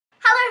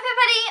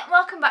everybody,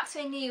 welcome back to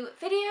a new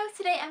video.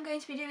 Today I'm going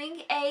to be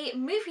doing a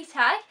movie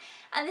tag,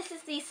 and this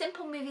is the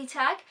simple movie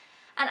tag,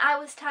 and I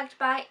was tagged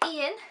by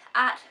Ian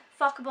at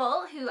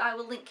FKVlogs, who I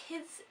will link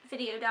his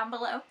video down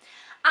below.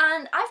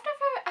 And I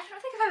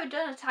don't think I've ever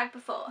done a tag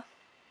before.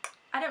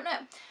 I don't know.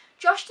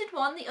 Josh did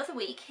one the other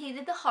week. He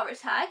did the horror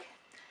tag.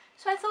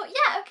 So I thought,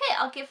 yeah, okay,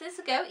 I'll give this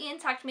a go. Ian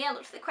tagged me, I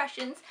looked at the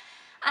questions,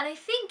 and I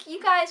think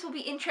you guys will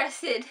be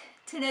interested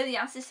to know the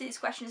answers to these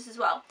questions as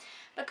well,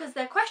 because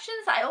they're questions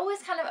that I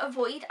always kind of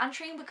avoid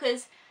answering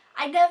because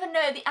I never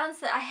know the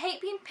answer. I hate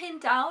being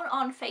pinned down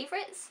on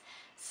favourites,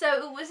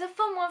 so it was a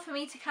fun one for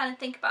me to kind of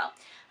think about.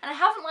 And I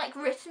haven't like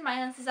written my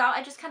answers out,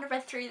 I just kind of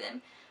read through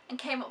them and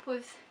came up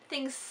with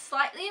things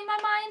slightly in my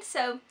mind,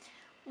 so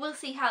we'll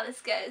see how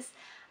this goes.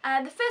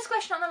 The first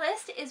question on the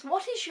list is,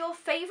 what is your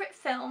favourite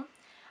film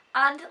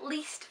and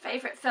least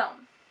favourite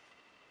film?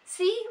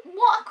 See,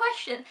 what a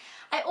question.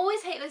 I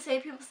always hate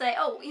when people say,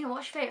 oh, you know,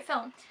 what's your favourite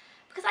film?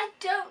 Because I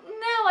don't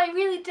know, I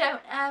really don't.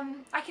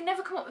 I can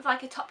never come up with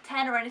like a top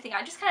 10 or anything.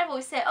 I just kind of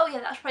always say, oh yeah,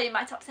 that's probably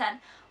my top 10,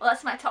 or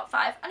that's my top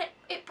 5, and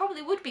it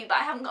probably would be, but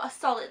I haven't got a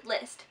solid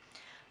list.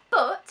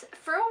 But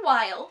for a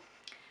while,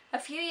 a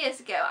few years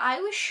ago, I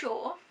was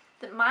sure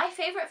that my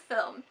favourite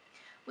film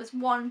was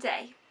One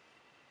Day.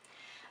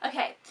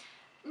 Okay,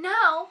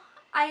 now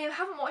I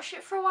haven't watched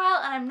it for a while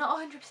and I'm not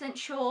 100%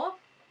 sure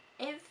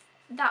if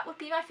that would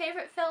be my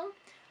favourite film.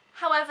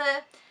 However,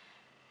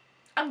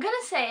 I'm going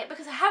to say it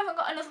because I haven't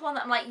got another one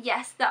that I'm like,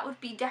 yes, that would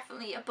be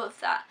definitely above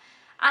that.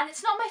 And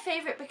it's not my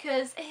favourite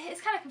because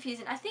it's kind of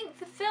confusing. I think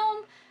the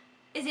film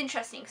is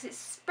interesting because it's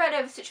spread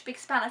over such a big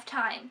span of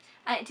time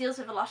and it deals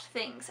with a lot of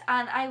things.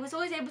 And I was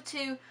always able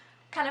to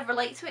kind of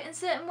relate to it in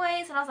certain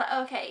ways, and I was like,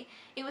 okay,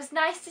 it was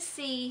nice to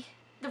see.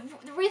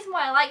 The reason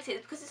why I liked it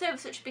is because it's over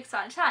such a big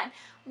span of time.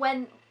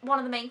 When one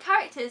of the main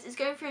characters is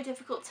going through a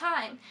difficult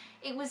time,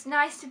 it was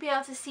nice to be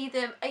able to see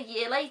them a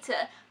year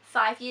later,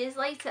 5 years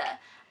later,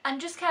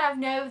 and just kind of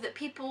know that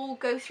people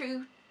go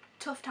through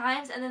tough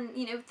times and then,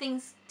 you know,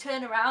 things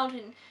turn around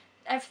and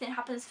everything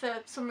happens for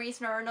some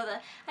reason or another.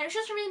 And it was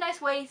just a really nice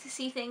way to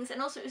see things,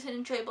 and also it was an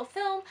enjoyable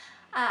film.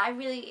 I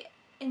really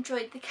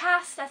enjoyed the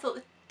cast. I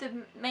thought the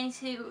main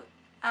two,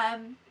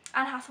 Anne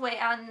Hathaway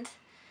and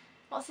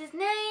what's his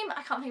name?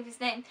 I can't think of his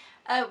name.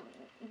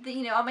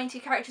 You know, our main two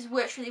characters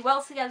worked really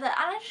well together, and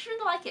I just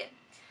really like it.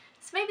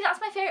 So maybe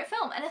that's my favourite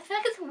film, and I feel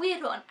like it's a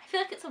weird one. I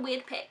feel like it's a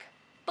weird pick,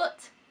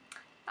 but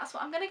that's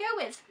what I'm going to go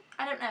with.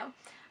 I don't know.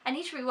 I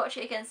need to rewatch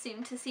it again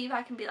soon to see if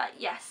I can be like,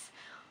 yes.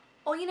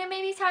 Or, you know,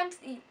 maybe times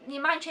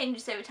your mind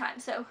changes over time,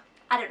 so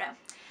I don't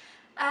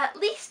know.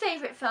 Least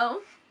favourite film,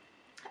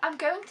 I'm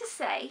going to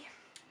say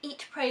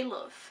Eat, Pray,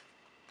 Love.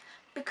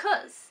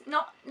 Because,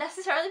 not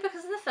necessarily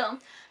because of the film,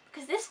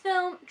 because this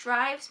film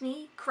drives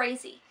me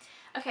crazy.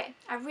 Okay,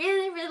 I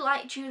really, really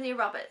like Julia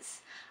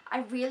Roberts.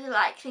 I really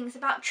like things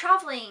about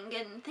travelling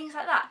and things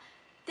like that.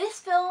 This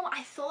film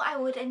I thought I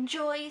would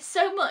enjoy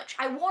so much.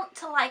 I want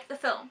to like the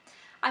film.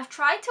 I've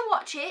tried to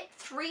watch it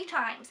 3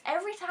 times.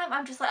 Every time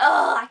I'm just like,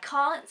 oh, I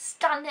can't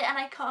stand it and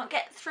I can't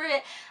get through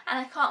it and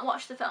I can't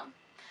watch the film.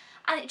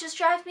 And it just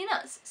drives me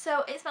nuts.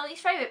 So it's my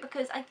least favourite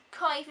because I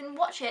can't even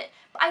watch it.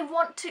 But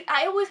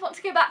I always want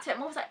to go back to it.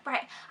 I'm always like,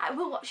 right, I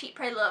will watch Eat,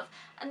 Pray, Love.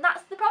 And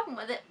that's the problem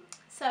with it.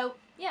 So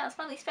yeah, that's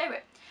my least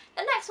favourite.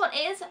 The next one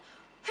is,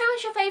 who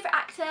is your favourite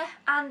actor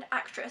and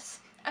actress?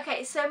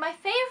 Okay, so my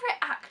favourite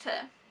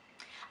actor,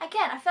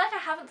 again, I feel like I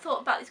haven't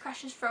thought about these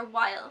questions for a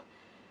while.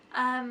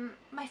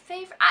 My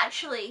favourite,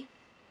 actually,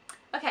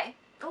 okay,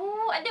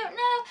 oh, I don't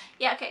know.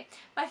 Yeah, okay,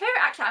 my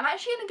favourite actor, I'm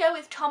actually going to go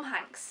with Tom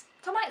Hanks.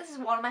 Tom Hanks is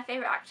one of my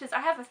favourite actors.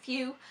 I have a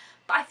few,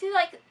 but I feel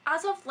like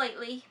as of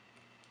lately,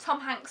 Tom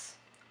Hanks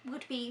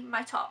would be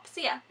my top. So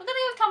yeah, we're going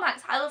to go with Tom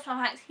Hanks. I love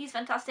Tom Hanks. He's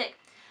fantastic.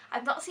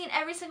 I've not seen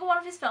every single one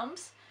of his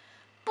films,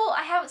 but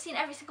I haven't seen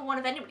every single one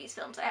of anybody's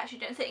films, I actually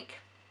don't think.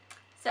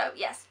 So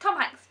yes, Tom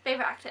Hanks,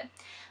 favourite actor.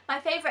 My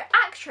favourite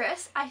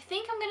actress, I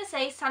think I'm going to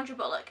say Sandra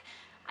Bullock.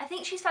 I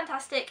think she's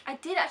fantastic. I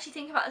did actually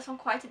think about this one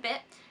quite a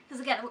bit,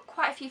 because again, I've got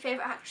quite a few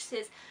favourite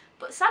actresses.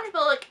 But Sandra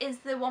Bullock is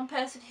the one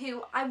person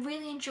who I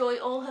really enjoy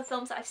all her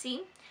films that I've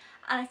seen.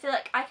 And I feel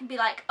like I can be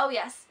like, oh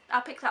yes,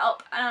 I'll pick that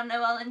up and I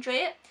know I'll enjoy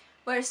it.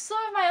 Whereas some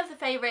of my other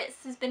favourites,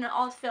 there's been an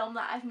odd film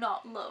that I've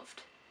not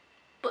loved.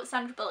 But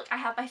Sandra Bullock,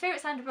 my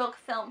favourite Sandra Bullock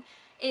film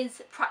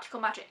is Practical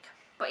Magic.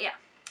 But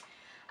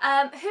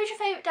yeah. Who's your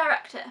favourite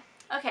director?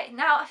 Okay,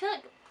 now I feel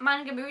like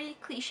mine are going to be really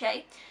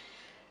cliche.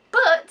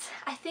 But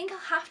I think I'll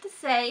have to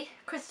say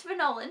Christopher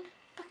Nolan,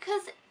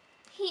 because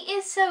he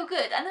is so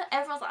good. I know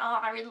everyone's like, oh,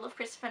 I really love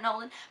Christopher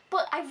Nolan,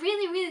 but I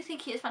really, really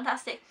think he is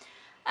fantastic.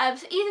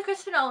 So either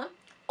Christopher Nolan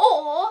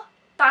or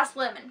Baz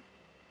Luhrmann,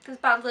 because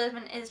Baz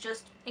Luhrmann is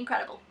just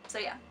incredible. So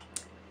yeah,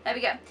 there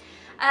we go.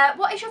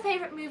 What is your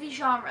favourite movie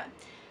genre?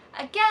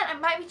 Again, I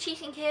might be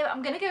cheating here, but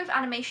I'm going to go with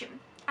animation.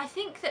 I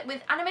think that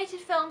with animated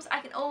films, I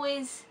can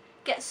always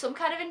get some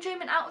kind of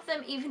enjoyment out of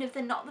them, even if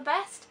they're not the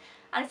best.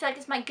 And I feel like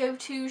it's my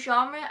go-to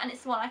genre, and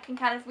it's the one I can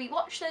kind of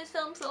rewatch those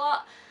films a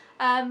lot.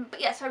 But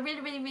yeah, so I really,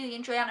 really, really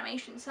enjoy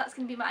animation, so that's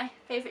going to be my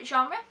favourite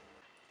genre.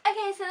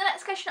 Okay, so the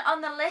next question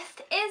on the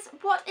list is,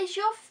 what is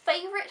your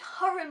favourite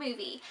horror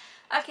movie?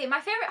 Okay, my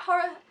favourite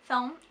horror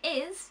film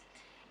is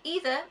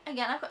either,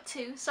 again I've got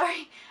two,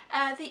 sorry,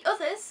 The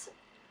Others,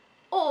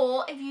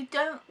 or if you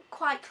don't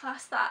quite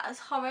class that as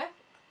horror,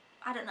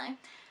 I don't know,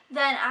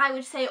 then I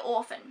would say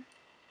Orphan.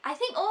 I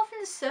think Orphan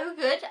is so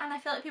good, and I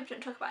feel like people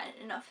don't talk about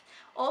it enough.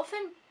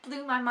 Orphan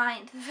blew my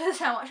mind the first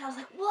time I watched it. I was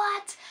like,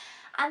 what?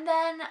 And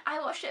then I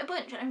watched it a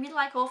bunch, and I really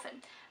like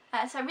Orphan.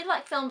 So I really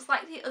like films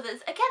like The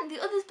Others. Again,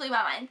 The Others blew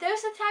my mind.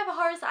 Those are the type of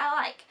horrors that I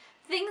like.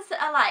 Things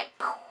that are like,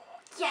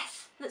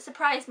 yes, that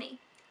surprise me.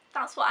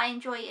 That's what I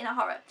enjoy in a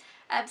horror.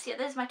 So yeah,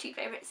 those are my two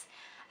favourites.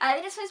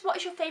 The next one is, what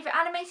is your favourite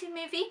animated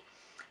movie?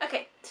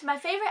 Okay, so my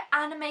favourite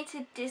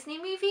animated Disney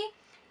movie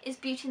is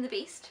Beauty and the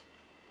Beast.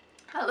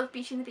 I love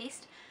Beauty and the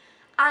Beast.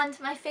 And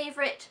my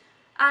favourite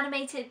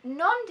animated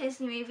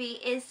non-Disney movie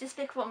is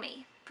Despicable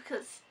Me,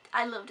 because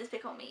I love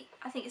Despicable Me.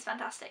 I think it's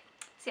fantastic.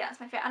 So yeah, that's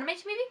my favourite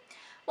animated movie.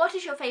 What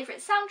is your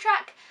favourite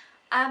soundtrack?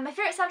 My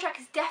favourite soundtrack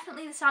is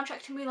definitely the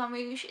soundtrack to Moulin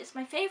Rouge. It's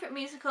my favourite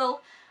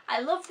musical.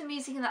 I love the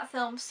music in that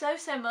film so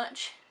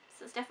much.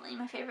 So it's definitely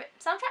my favourite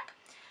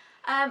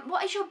soundtrack.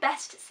 What is your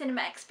best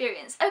cinema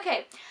experience?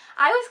 Okay,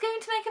 I was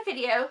going to make a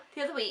video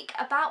the other week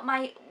about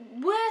my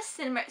worst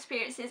cinema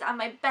experiences and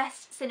my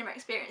best cinema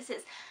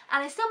experiences,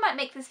 and I still might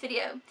make this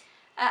video.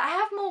 I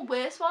have more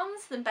worse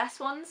ones than best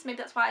ones. Maybe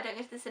that's why I don't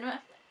go to the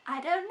cinema. I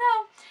don't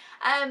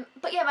know.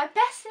 But yeah, my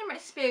best cinema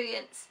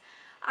experience,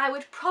 I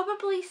would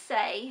probably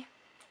say,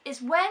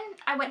 is when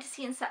I went to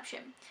see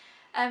Inception.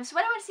 So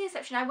when I went to see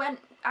Inception,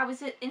 I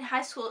was in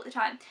high school at the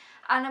time,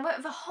 and I went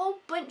with a whole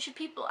bunch of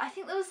people. I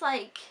think there was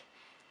like,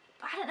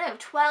 I don't know,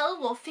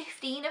 12 or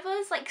 15 of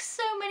us. Like,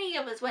 so many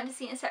of us went to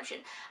see Inception,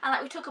 and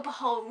like we took up a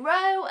whole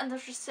row, and there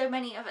was just so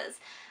many of us,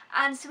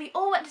 and so we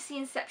all went to see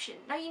Inception.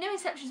 Now, you know,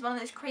 Inception is one of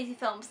those crazy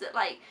films that,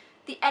 like,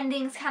 the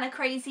ending's kind of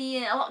crazy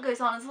and a lot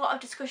goes on, there's a lot of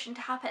discussion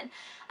to happen,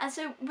 and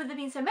so with there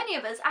being so many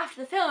of us,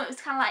 after the film it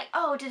was kind of like,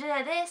 oh,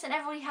 this, and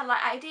everybody had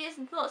like ideas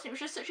and thoughts, and it was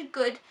just such a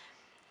good,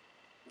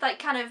 like,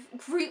 kind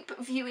of group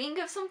viewing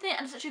of something,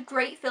 and such a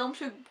great film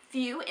to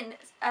view in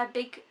a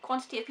big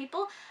quantity of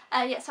people.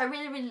 Yeah, so I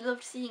really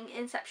loved seeing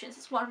Inception.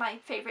 It's one of my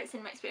favourite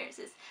cinema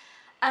experiences.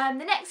 The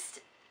next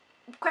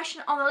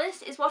question on the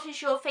list is, what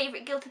is your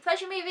favourite guilty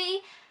pleasure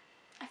movie?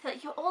 I feel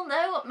like you all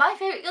know what my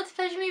favourite guilty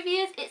pleasure movie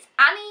is. It's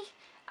Annie.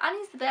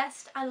 Annie's the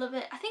best. I love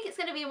it. I think it's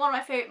going to be one of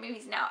my favourite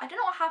movies now. I don't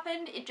know what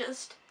happened. It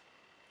just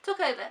took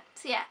over.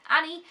 So yeah,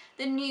 Annie,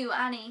 the new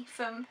Annie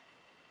from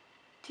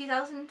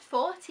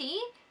 2014.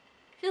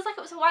 Feels like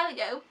it was a while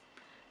ago,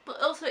 but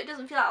also it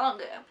doesn't feel that long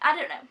ago. I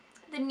don't know.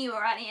 The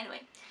newer Annie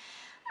anyway.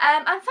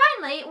 And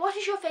finally, what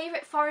is your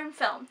favourite foreign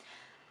film?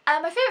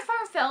 My favourite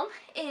foreign film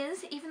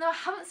is, even though I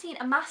haven't seen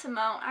a mass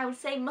amount, I would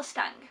say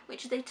Mustang,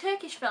 which is a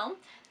Turkish film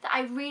that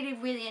I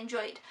really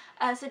enjoyed.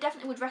 So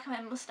definitely would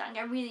recommend Mustang.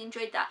 I really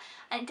enjoyed that,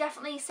 and it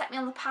definitely set me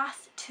on the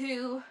path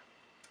to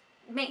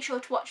make sure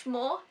to watch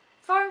more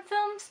foreign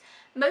films.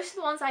 Most of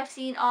the ones I've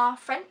seen are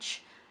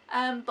French,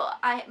 but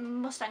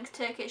Mustang's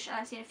Turkish, and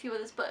I've seen a few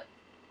others, but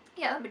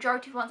yeah, the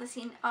majority of the ones I've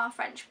seen are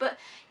French. But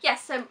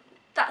yes, so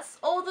that's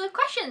all the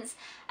questions.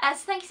 So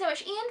thank you so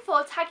much, Ian,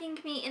 for tagging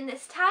me in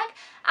this tag,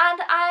 and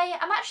I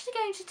am actually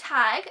going to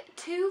tag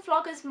 2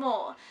 vloggers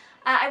more.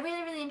 I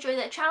really enjoy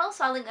their channel,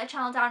 so I'll link their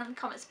channel down in the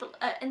comments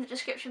in the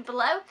description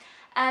below,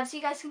 so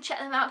you guys can check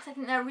them out, because I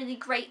think they're a really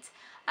great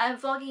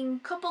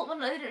vlogging couple. Well,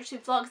 no, they don't just do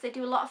vlogs, they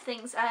do a lot of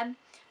things,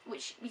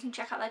 which you can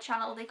check out their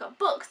channel. They've got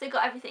books, they've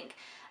got everything,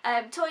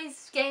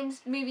 toys,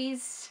 games,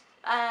 movies,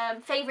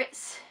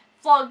 favourites,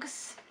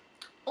 vlogs,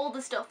 all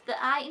the stuff that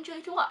I enjoy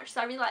to watch. So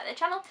I really like their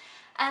channel,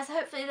 so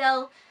hopefully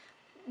they'll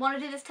want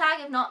to do this tag.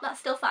 If not, that's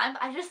still fine,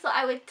 but I just thought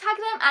I would tag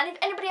them, and if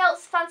anybody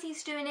else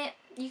fancies doing it,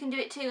 you can do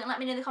it too, and let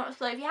me know in the comments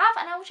below if you have,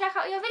 and I will check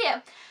out your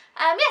video.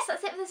 Yes,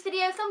 that's it for this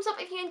video. Thumbs up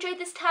if you enjoyed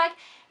this tag.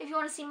 If you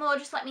want to see more,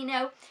 just let me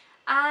know,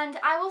 and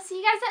I will see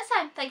you guys next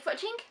time. Thank you for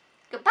watching.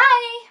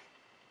 Goodbye!